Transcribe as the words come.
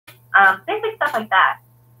basic stuff like that.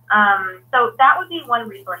 So that would be one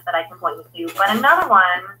resource that I can point you to. But another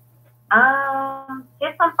one,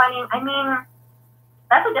 tips on finding, I mean,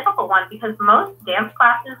 that's a difficult one because most dance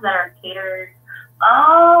classes that are catered,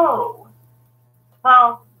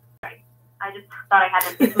 well, I just thought I had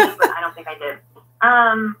to pick me, but I don't think I did.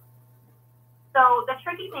 So the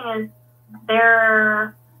tricky thing is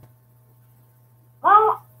there's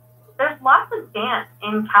lots of dance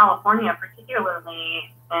in California,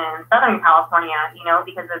 particularly in Southern California, you know,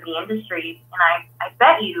 because of the industry. And I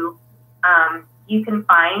bet you, you can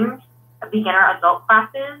find a beginner adult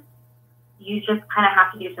classes. You just kind of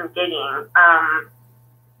have to do some digging.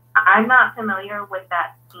 I'm not familiar with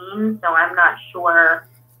that scene, so I'm not sure.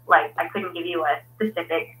 Like, I couldn't give you a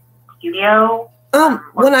specific studio.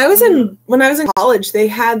 When I was in college, they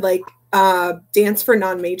had like dance for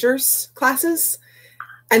non-majors classes,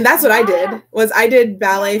 and that's what I did. I did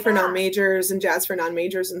ballet for non-majors and jazz for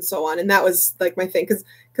non-majors and so on, and that was like my thing because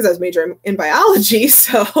I was majoring in biology.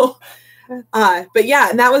 So, but yeah,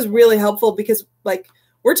 and that was really helpful because like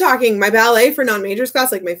we're talking my ballet for non-majors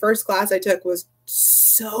class. Like my first class I took was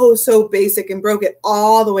so basic and broke it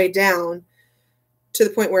all the way down to the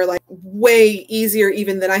point where like way easier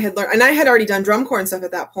even than I had learned. And I had already done drum corps and stuff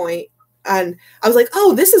at that point. And I was like,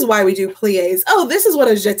 oh, this is why we do pliés. Oh, this is what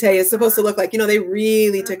a jeté is supposed to look like. You know, they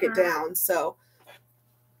really took it down. So.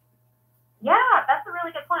 Yeah, that's a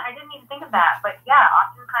really good point. I didn't even think of that. But yeah,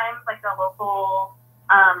 oftentimes like the local,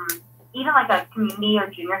 even like a community or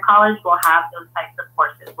junior college will have those types of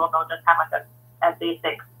courses. Well, they'll just have like a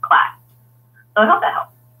basic class. So I hope that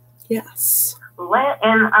helps. Yes.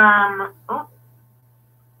 And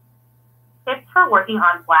tips for working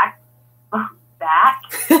on back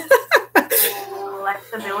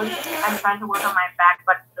flexibility. I'm trying to work on my back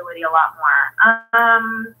flexibility a lot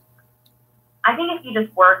more. I think if you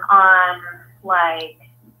just work on like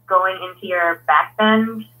going into your back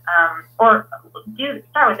bend, or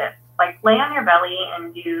start with this, like lay on your belly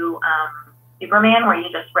and do Superman, where you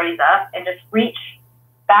just raise up and just reach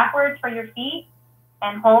backwards for your feet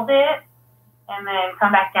and hold it, and then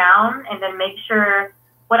come back down, and then make sure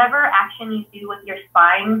whatever action you do with your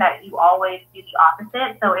spine, that you always do the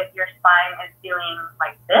opposite. So if your spine is doing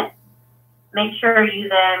like this, make sure you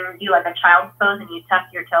then do like a child's pose and you tuck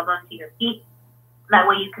your tailbone to your feet. That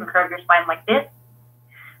way you can curve your spine like this.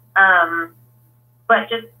 But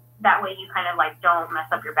just that way you kind of like don't mess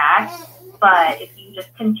up your back. But if you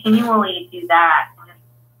just continually do that,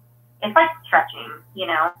 it's like stretching, you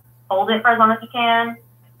know, hold it for as long as you can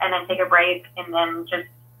and then take a break and then just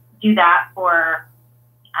do that for,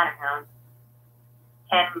 I don't know,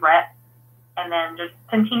 10 reps, and then just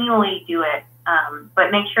continually do it. But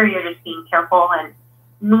make sure you're just being careful and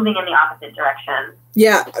moving in the opposite direction.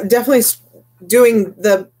 Yeah, definitely doing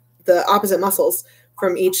the opposite muscles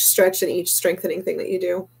from each stretch and each strengthening thing that you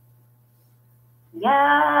do.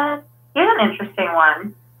 Yeah. Here's an interesting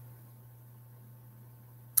one.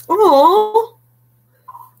 Oh,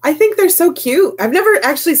 I think they're so cute. I've never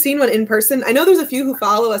actually seen one in person. I know there's a few who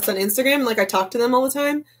follow us on Instagram. And, like, I talk to them all the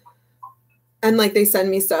time. And, like, they send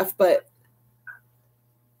me stuff. But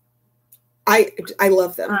I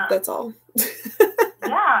love them. That's all.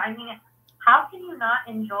 Yeah. I mean, how can you not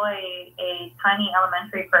enjoy a tiny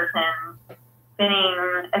elementary person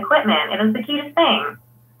fitting equipment? It is the cutest thing.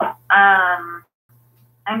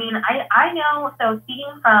 I mean, I know, so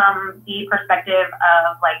speaking from the perspective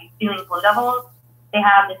of, like, doing Blue Devils, they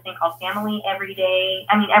have this thing called Family every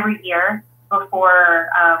year before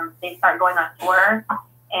they start going on tour.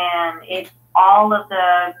 And it's all of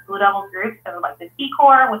the Blue Devils groups, so like the C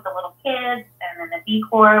Corps with the little kids, and then the B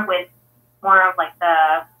Corps with more of like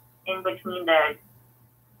the, in between the,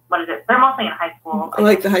 what is it? They're mostly in high school.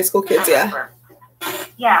 Like the high school kids, yeah.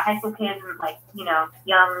 Yeah, high school kids and like, you know,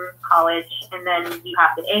 young college. And then you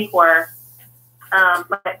have the A Corps.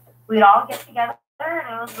 But we'd all get together,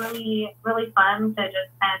 and it was really, really fun to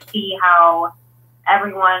just kind of see how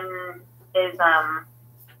everyone is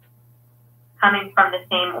coming from the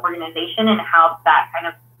same organization and how that kind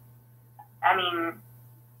of, I mean,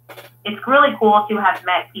 it's really cool to have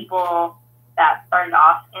met people that started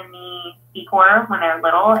off in the C Corps when they were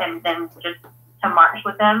little and then just to march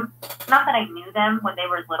with them. Not that I knew them when they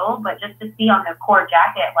were little, but just to see on their Corps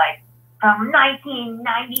jacket, like, from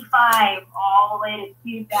 1995 all the way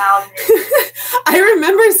to 2000. I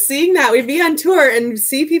remember seeing that. We'd be on tour and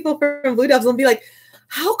see people from Blue Devils and be like,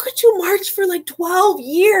 how could you march for like 12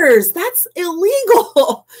 years? That's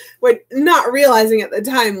illegal. We're not realizing at the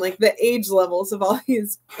time, like, the age levels of all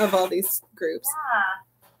these groups.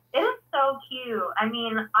 Yeah, it is so cute. I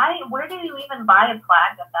mean, where do you even buy a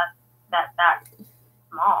flag that's that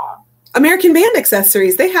small? American Band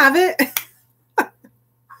accessories. They have it.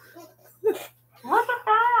 Look at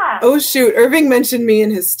that. Oh shoot! Irving mentioned me in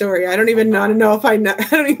his story. I don't even know if I know. I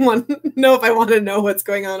don't even want to know if I want to know what's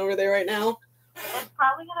going on over there right now. It's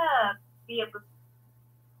probably gonna be a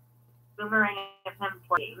boomerang of him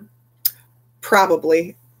playing.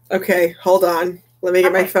 Probably. Okay, hold on. Let me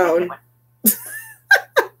get my phone.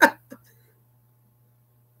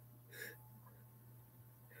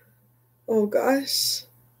 Oh gosh.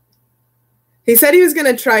 He said he was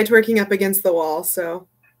gonna try twerking up against the wall, so.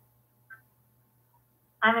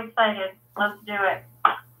 I'm excited. Let's do it.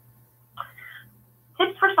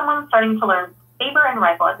 Tips for someone starting to learn saber and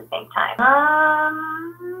rifle at the same time.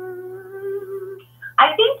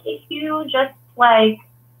 I think if you just like,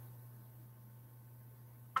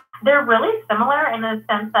 they're really similar in the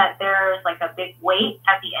sense that there's like a big weight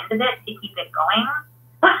at the end of it to keep it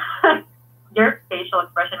going. Your facial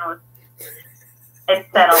expression was, it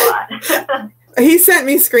said a lot. He sent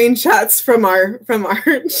me screenshots from our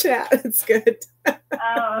chat. It's good.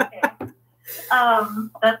 Oh, okay.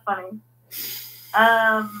 That's funny.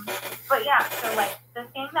 But yeah, so like the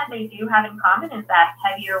thing that they do have in common is that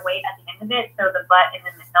heavier weight at the end of it, so the butt and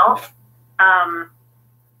then the hilt.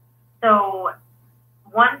 So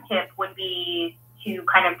one tip would be to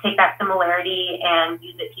kind of take that similarity and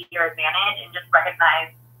use it to your advantage and just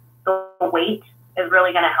recognize the weight is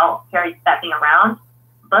really going to help carry that thing around.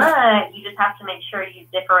 But you just have to make sure you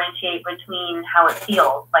differentiate between how it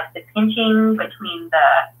feels, like the pinching between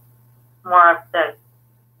the more of the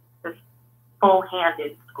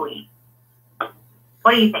full-handed squeeze.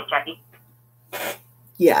 What do you think, Jackie?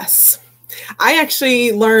 Yes. I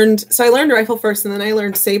actually learned rifle first, and then I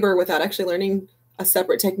learned saber without actually learning a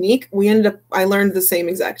separate technique. I learned the same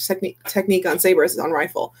exact technique on saber as on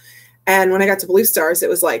rifle. And when I got to Blue Stars, it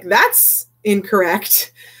was like, that's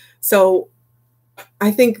incorrect. So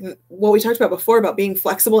I think what we talked about before about being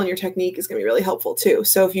flexible in your technique is going to be really helpful too.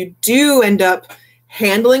 So if you do end up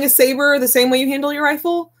handling a saber the same way you handle your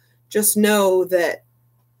rifle, just know that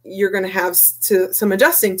you're going to have some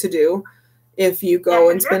adjusting to do if you go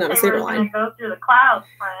and spin on a saber line. Go through the clouds,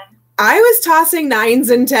 friend. I was tossing 9s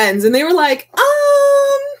and 10s, and they were like,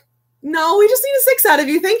 no, we just need a 6 out of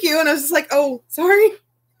you. Thank you. And I was just like, oh, sorry.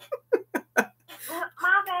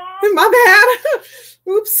 My bad. My bad.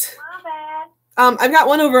 Oops. My bad. I've got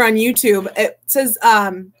one over on YouTube. It says,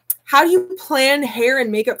 how do you plan hair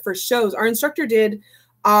and makeup for shows? Our instructor did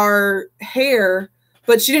our hair,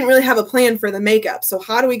 but she didn't really have a plan for the makeup. So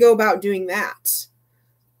how do we go about doing that?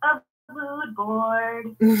 A mood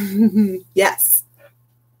board. Yes.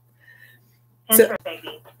 Pinterest,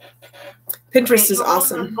 baby. Pinterest is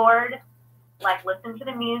awesome. Mood board, like listen to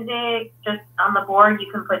the music. Just on the board, you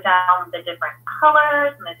can put down the different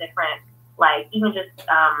colors and the different, like even just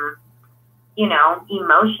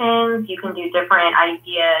emotions. You can do different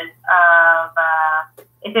ideas of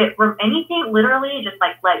if it were anything, literally just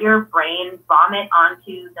like let your brain vomit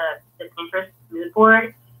onto the Pinterest mood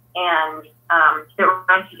board, and it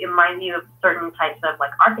reminds you of certain types of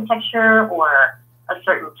like architecture or a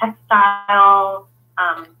certain textile,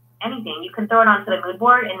 anything. You can throw it onto the mood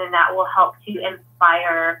board, and then that will help to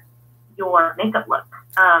inspire your makeup look.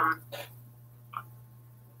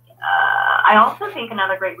 I also think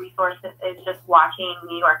another great resource is just watching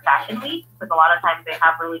New York Fashion Week, because a lot of times they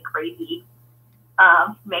have really crazy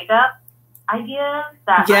makeup ideas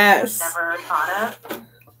that yes. I've never thought of.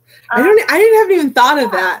 I haven't even thought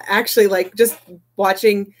of that, actually, like just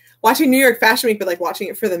watching New York Fashion Week, but like watching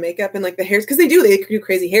it for the makeup and like the hairs, because they do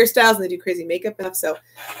crazy hairstyles and they do crazy makeup and stuff. So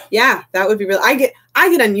yeah, that would be real. I get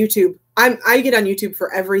on YouTube. I get on YouTube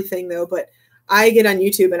for everything though, but I get on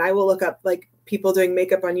YouTube and I will look up like people doing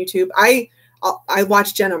makeup on YouTube. I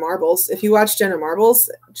watch Jenna Marbles. If you watch Jenna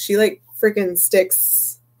Marbles, she like freaking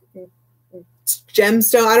sticks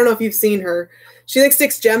gemstone. I don't know if you've seen her. She like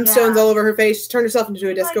sticks gemstones all over her face. She turned herself into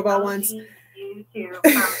a disco ball once. YouTube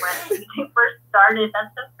from when she first started.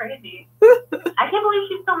 That's so crazy. I can't believe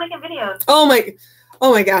she's still making videos. Oh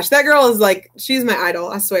my gosh, that girl is like, she's my idol,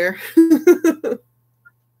 I swear.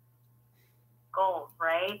 Gold,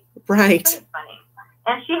 right? Right. That's funny.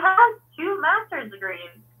 And she has 2 master's degrees.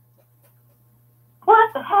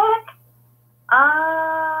 What the heck?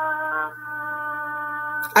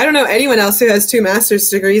 I don't know anyone else who has 2 master's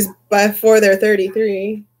degrees before they're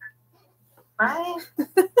 33. Right?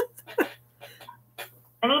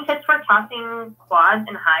 Any tips for tossing quads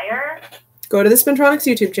and higher? Go to the Spintronics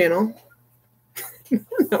YouTube channel.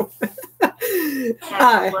 No.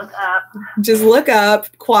 Just look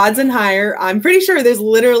up quads and higher. I'm pretty sure there's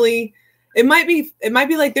literally, it might be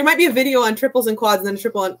like, there might be a video on triples and quads and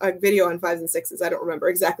then a video on 5s and 6s. I don't remember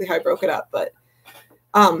exactly how I broke it up, but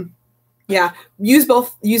Yeah. Use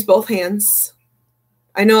both hands.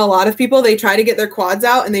 I know a lot of people, they try to get their quads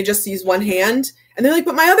out and they just use one hand and they're like,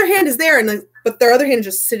 but my other hand is there. And like, but their other hand is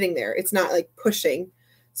just sitting there. It's not like pushing.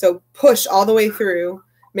 So push all the way through,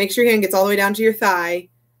 make sure your hand gets all the way down to your thigh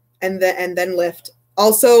and then lift.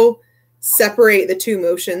 Also separate the two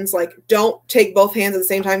motions. Like don't take both hands at the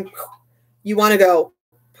same time. You want to go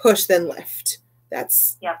push, then lift.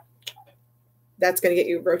 That's going to get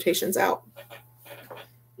you rotations out.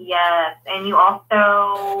 Yes. And you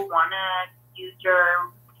also want to use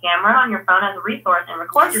your camera on your phone as a resource and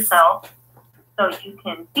record yourself so you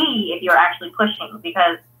can see if you're actually pushing,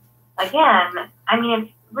 because again, I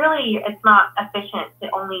mean, it's not efficient to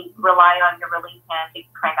only rely on your release hand to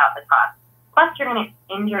crank out the toss. Plus you're going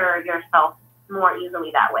to injure yourself more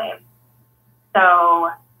easily that way. So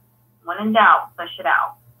when in doubt, push it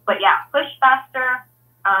out. But yeah, push faster,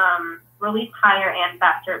 release higher and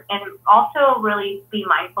faster, and also really be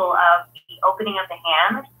mindful of the opening of the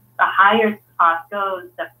hand. The higher the toss goes,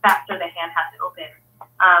 the faster the hand has to open.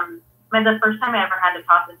 The first time I ever had to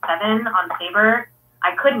toss a 7 on Saber,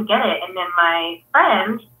 I couldn't get it. And then my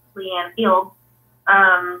friend, Leanne Fields,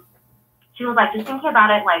 she was like, just thinking about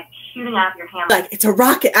it, like shooting out of your hand. Like, it's a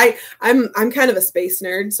rocket. I'm kind of a space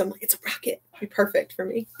nerd, so I'm like, it's a rocket. It'd be perfect for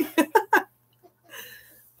me.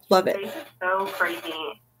 Love it. It's so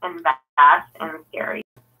crazy and fast and scary.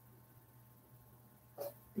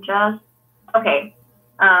 Okay.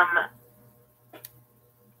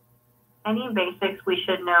 Any basics we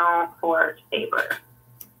should know for Saber?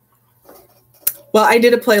 Well, I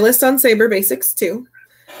did a playlist on Saber basics too.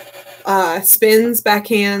 Spins,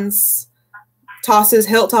 backhands, tosses,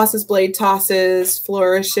 hilt tosses, blade tosses,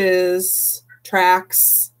 flourishes,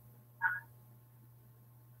 tracks,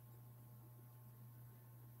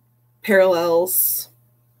 parallels,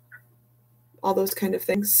 all those kind of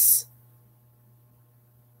things.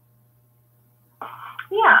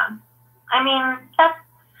 Yeah. I mean,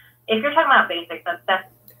 if you're talking about basics, that's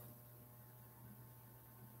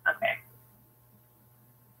okay.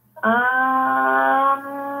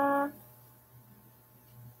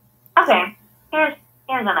 Okay. Here's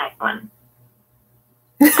a nice one.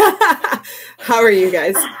 How are you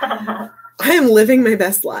guys? I am living my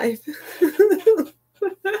best life.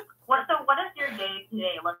 What does your day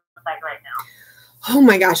today look like right now? Oh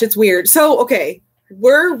my gosh, it's weird. So, okay,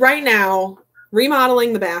 we're right now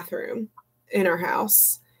remodeling the bathroom in our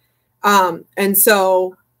house. And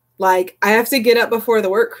so like I have to get up before the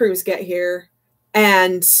work crews get here,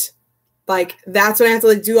 and like that's when I have to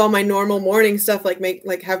like do all my normal morning stuff, like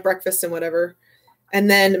have breakfast and whatever. And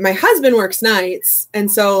then my husband works nights, and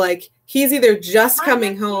so like he's either just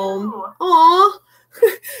coming home. Aw.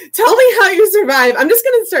 Tell me how you survive. I'm just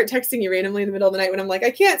gonna start texting you randomly in the middle of the night when I'm like,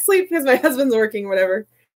 I can't sleep because my husband's working or whatever.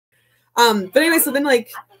 But anyway, so then like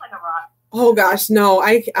oh gosh, no,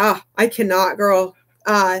 I cannot, girl.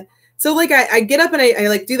 So like I get up and I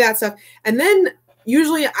like do that stuff, and then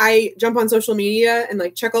usually I jump on social media and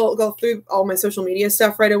like go through all my social media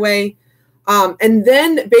stuff right away. And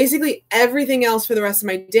then basically everything else for the rest of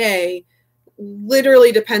my day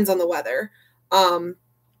literally depends on the weather. So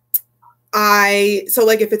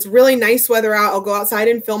like if it's really nice weather out, I'll go outside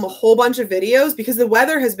and film a whole bunch of videos because the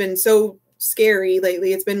weather has been so scary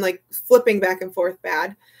lately. It's been like flipping back and forth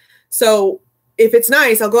bad. So if it's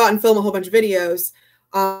nice, I'll go out and film a whole bunch of videos.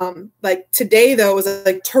 Like today though, it was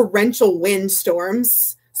like torrential wind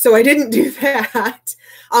storms. So I didn't do that.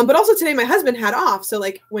 But also today my husband had off. So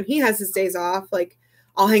like when he has his days off, like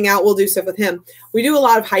I'll hang out, we'll do stuff with him. We do a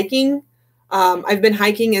lot of hiking. I've been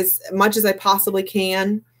hiking as much as I possibly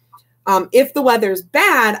can. If the weather's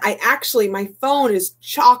bad, my phone is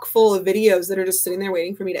chock full of videos that are just sitting there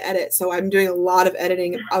waiting for me to edit. So I'm doing a lot of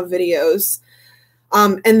editing of videos.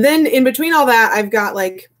 And then in between all that, I've got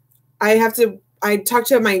like, I talk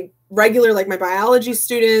to my regular, like my biology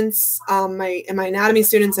students, my anatomy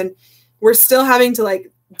students, and we're still having to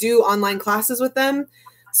like do online classes with them.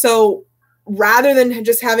 So rather than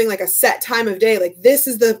just having like a set time of day, like this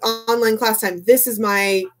is the online class time, this is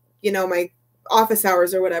my, my office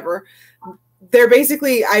hours or whatever, they're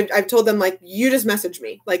basically, I've told them like, you just message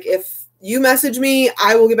me. Like if you message me,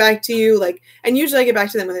 I will get back to you. Like, and usually I get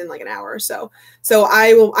back to them within like an hour or so. So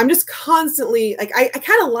I'm just constantly like, I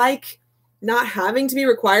kind of like not having to be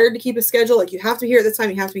required to keep a schedule. Like you have to be here at this time,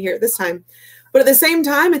 you have to be here at this time. But at the same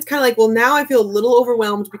time, it's kind of like, well, now I feel a little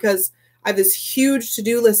overwhelmed because I have this huge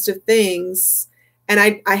to-do list of things, and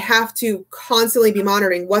I have to constantly be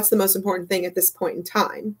monitoring what's the most important thing at this point in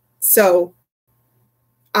time. So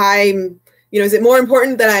is it more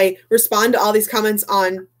important that I respond to all these comments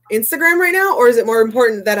on Instagram right now? Or is it more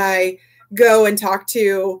important that I go and talk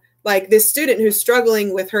to like this student who's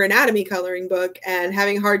struggling with her anatomy coloring book and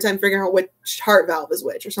having a hard time figuring out which heart valve is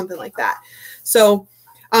which or something like that. So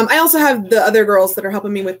I also have the other girls that are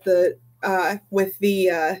helping me with the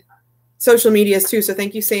social medias too. So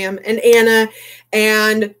thank you, Sam and Anna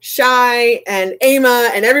and Shy and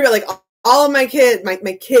Ama and everybody, like all of my kids, my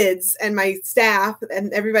kids and my staff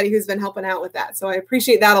and everybody who's been helping out with that. So I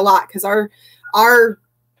appreciate that a lot because our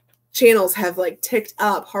channels have like ticked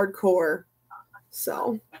up hardcore.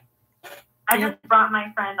 So I just brought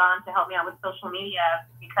my friend on to help me out with social media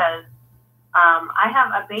because I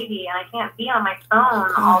have a baby and I can't be on my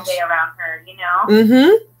phone all day around her, you know?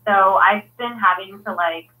 Mm-hmm. So I've been having to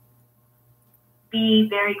like be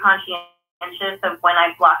very conscientious of when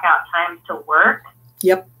I block out times to work.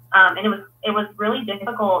 Yep. And it was really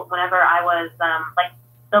difficult whenever I was like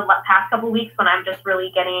the past couple of weeks when I'm just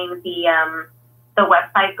really getting the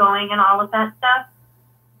website going and all of that stuff.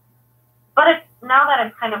 But now that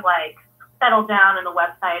it's kind of like settled down and the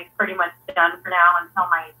website's pretty much done for now until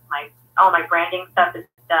all my branding stuff is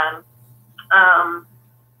done,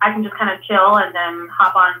 I can just kind of chill and then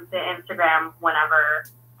hop on to Instagram whenever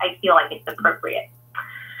I feel like it's appropriate.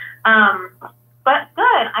 But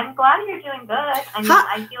good. I'm glad you're doing good. I mean,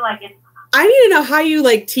 I feel like it's. I need to know how you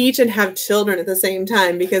like teach and have children at the same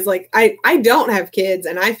time because like I don't have kids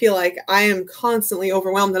and I feel like I am constantly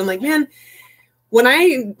overwhelmed and I'm like, man, when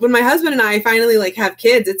my husband and I finally like have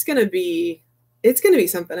kids, it's gonna be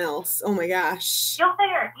something else. Oh my gosh. You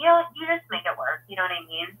just make it work. You know what I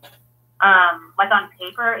mean? Like on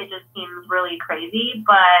paper, it just seems really crazy,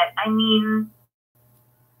 but I mean,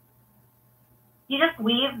 you just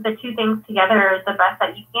weave the two things together the best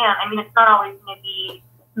that you can. I mean, it's not always going to be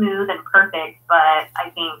smooth and perfect, but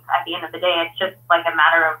I think at the end of the day, it's just like a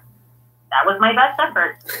matter of that was my best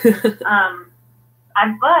effort.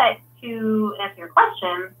 But to answer your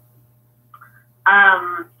question,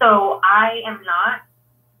 so I am not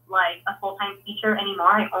like a full-time teacher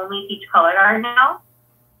anymore. I only teach color guard now,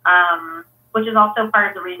 which is also part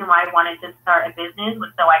of the reason why I wanted to start a business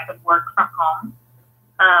was so I could work from home.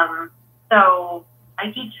 So I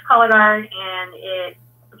teach color guard and it's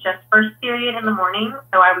just first period in the morning.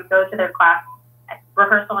 So I would go to their class,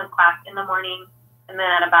 rehearsal and class in the morning. And then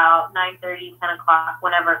at about 9:30, 10 o'clock,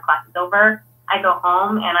 whenever class is over, I go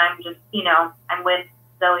home and I'm just, I'm with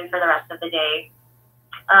Zoe for the rest of the day.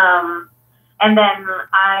 And then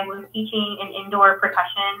I was teaching an indoor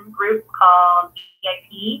percussion group called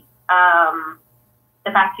VIP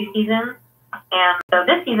the past 2 seasons. And so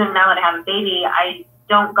this season, now that I have a baby, I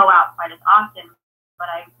don't go out quite as often, but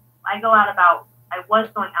I go out I was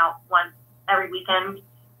going out once every weekend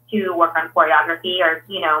to work on choreography or,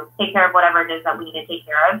 take care of whatever it is that we need to take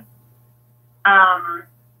care of.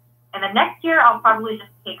 And then next year, I'll probably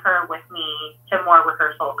just take her with me to more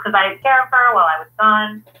rehearsals because I care of her while I was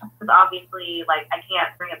gone. Because obviously, like, I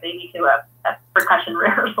can't bring a baby to a percussion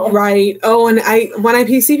rehearsal. Right. Oh, and when I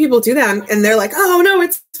see people do that and they're like, oh, no,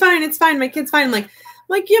 it's fine. My kid's fine. I'm like,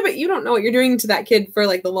 yeah, but you don't know what you're doing to that kid for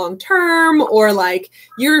like the long term or like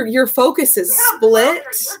your focus is split.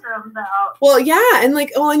 Well, yeah. And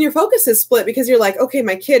like, and your focus is split because you're like, okay,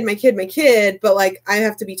 my kid, but like I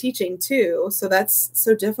have to be teaching too. So that's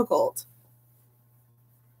so difficult.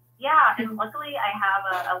 Yeah. And luckily I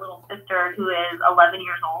have a little sister who is 11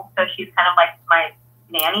 years old. So she's kind of like my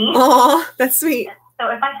nanny. Oh, that's sweet. So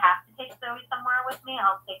if I have to take Zoe somewhere with me,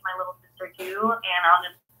 I'll take my little sister too. And I'll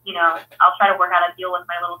just, I'll try to work out a deal with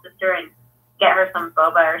my little sister and get her some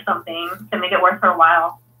boba or something to make it worth her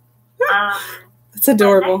while. That's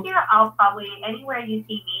adorable. Next year, I'll probably, anywhere you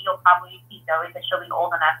see me, you'll probably see Zoe because she'll be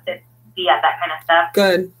old enough to be at that kind of stuff.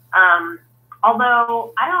 Good.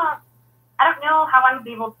 Although I don't know how I would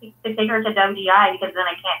be able to take her to WGI because then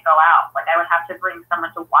I can't go out. Like I would have to bring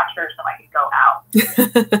someone to watch her so I could go out.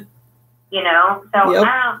 So yep.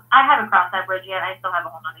 I haven't crossed that bridge yet. I still have a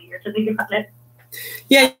whole other year to think about it.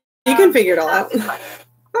 Yeah, you can figure it all out.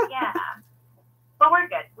 Yeah. But we're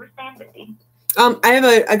good. We're staying busy. I have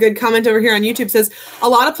a good comment over here on YouTube. It says, a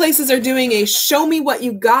lot of places are doing a show me what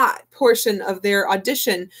you got portion of their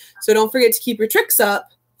audition. So don't forget to keep your tricks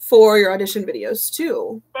up for your audition videos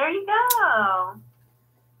too. There you go.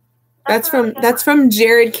 That's from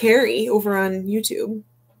Jared Carey over on YouTube.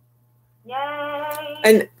 Yay.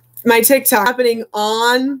 And my TikTok happening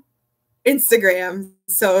on Instagram.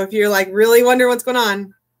 So if you're like really wondering what's going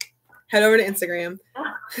on, head over to Instagram.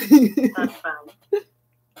 That's fun.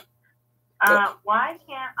 Why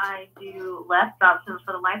can't I do less options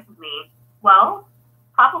for the life of me? Well,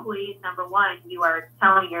 probably number one, you are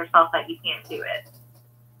telling yourself that you can't do it.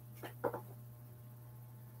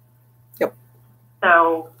 Yep.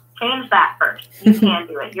 So change that first. You can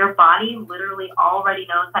do it. Your body literally already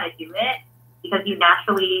knows how to do it because you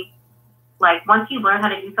naturally, like, once you learn how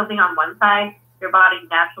to do something on one side, your body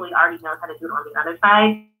naturally already knows how to do it on the other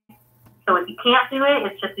side. So if you can't do it,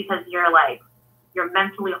 it's just because you're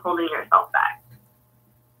mentally holding yourself back.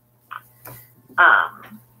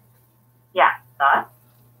 Yeah, thoughts?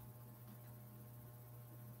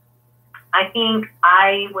 I think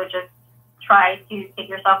I would just try to take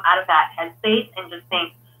yourself out of that headspace and just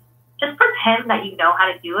pretend that you know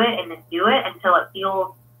how to do it and then do it until it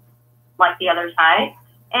feels like the other side.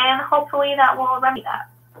 And hopefully that will remedy that.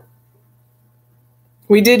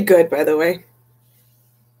 We did good, by the way.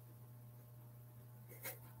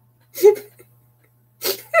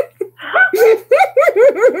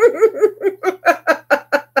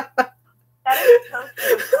 That is so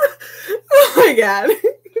true. Oh my god.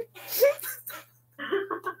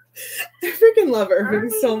 I freaking love Irving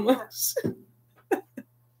so much.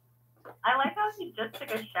 I like how he just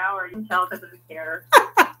took a shower. You can tell because of his hair.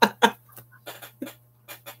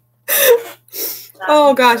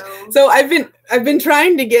 Oh gosh. So I've been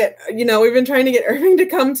trying to get, we've been trying to get Irving to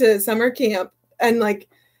come to summer camp, and like,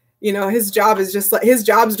 his job is just like, his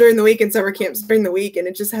job's during the week and summer camp's during the week, and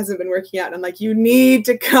it just hasn't been working out. And I'm like, you need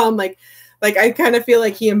to come. Like I kind of feel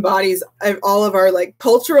like he embodies all of our like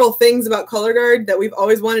cultural things about color guard that we've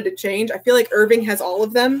always wanted to change. I feel like Irving has all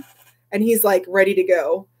of them, and he's like ready to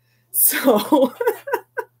go. So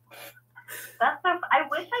I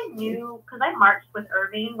wish I knew, because I marched with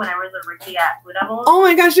Irving when I was a rookie at Blue Devils. Oh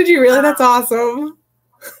my gosh, did you really? That's awesome.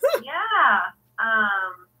 Yeah.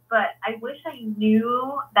 But I wish I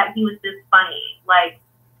knew that he was this funny. Like,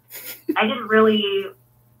 I didn't really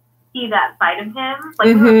see that side of him. Like,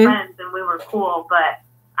 we were friends and we were cool, but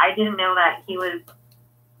I didn't know that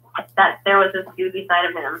there was this goofy side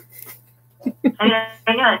of him. I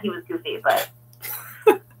knew that he was goofy, but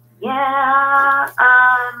yeah.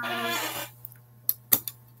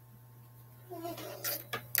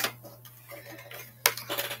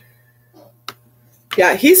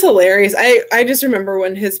 Yeah, he's hilarious. I just remember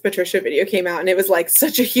when his Patricia video came out, and it was like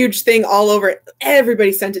such a huge thing all over.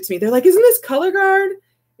 Everybody sent it to me. They're like, isn't this color guard?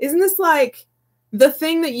 Isn't this like the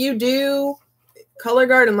thing that you do? Color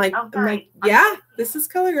guard. I'm like, yeah, this is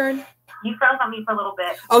color guard. You froze on me for a little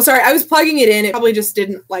bit. Oh, sorry. I was plugging it in. It probably just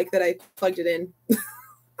didn't like that I plugged it in.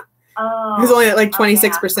 Oh. It was only at like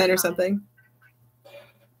 26% or something.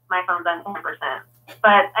 My phone's at 10%.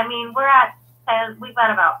 But, I mean, we've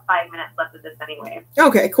got about 5 minutes left of this anyway.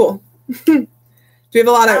 Okay, cool. Do we have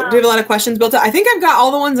a lot of questions built up? I think I've got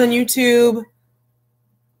all the ones on YouTube.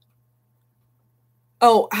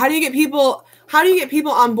 Oh, how do you get people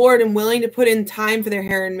on board and willing to put in time for their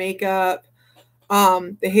hair and makeup?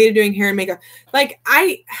 They hated doing hair and makeup. Like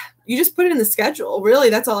you just put it in the schedule. Really,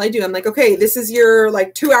 that's all I do. I'm like, okay, this is your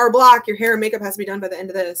like 2-hour block. Your hair and makeup has to be done by the end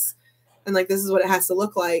of this. And like, this is what it has to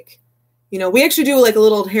look like. We actually do like a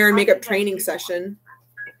little hair and makeup training session.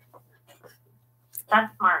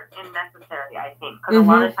 That's smart and necessary, I think. Because a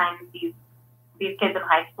lot of times these kids in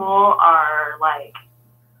high school are like,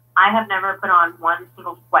 I have never put on one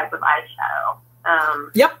single swipe of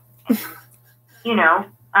eyeshadow. Yep.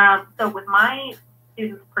 So with my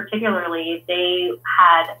students particularly, they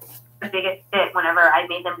had the biggest fit whenever I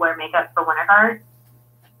made them wear makeup for winter guard.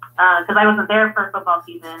 Because I wasn't there for football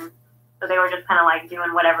season. So they were just kind of like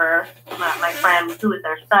doing whatever my friend, who was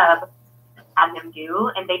their sub, had them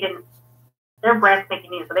do. And they're brand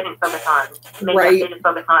spanking new, so they didn't focus on makeup. Right. They just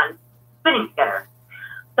focused on spinning together.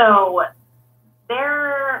 So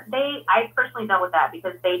I personally dealt with that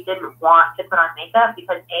because they didn't want to put on makeup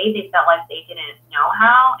because they felt like they didn't know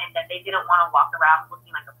how, and that they didn't want to walk around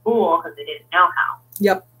looking like a fool because they didn't know how.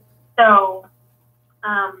 Yep. So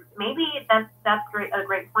maybe that's a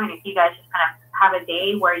great point. If you guys just kind of have a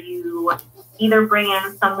day where you either bring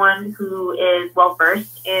in someone who is well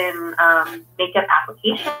versed in makeup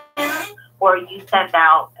application, or you send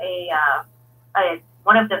out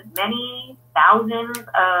one of the many thousands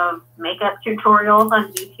of makeup tutorials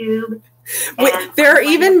on YouTube. Wait, there are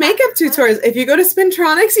even makeup tutorials. If you go to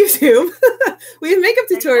Spintronics YouTube, we have makeup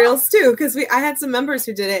tutorials too, because I had some members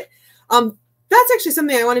who did it. That's actually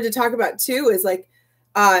something I wanted to talk about too, is like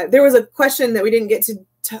there was a question that we didn't get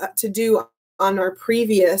to do on our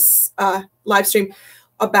previous live stream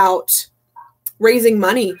about raising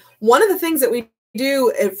money. One of the things that we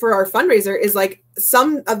do for our fundraiser is like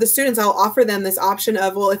some of the students, I'll offer them this option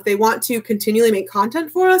of, well, if they want to continually make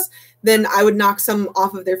content for us, then I would knock some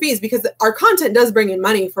off of their fees, because our content does bring in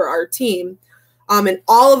money for our team. And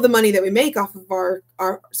all of the money that we make off of our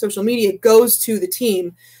social media goes to the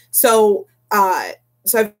team. So I've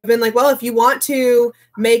been like, well, if you want to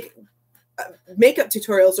make makeup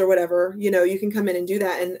tutorials or whatever, you know, you can come in and do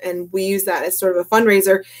that. And we use that as sort of a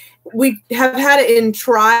fundraiser. We have had it in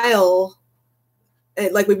trial.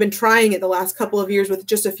 Like we've been trying it the last couple of years with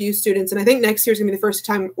just a few students. And I think next year's gonna be the first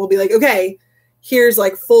time we'll be like, okay, here's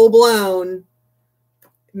like full blown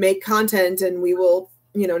make content and we will,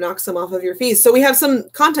 you know, knock some off of your fees. So we have some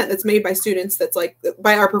content that's made by students that's like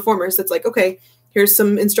by our performers. That's like, okay, here's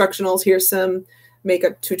some instructionals, here's some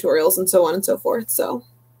makeup tutorials and so on and so forth. So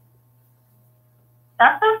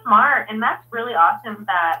that's so smart. And that's really awesome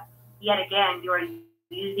that yet again, you're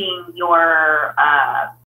using your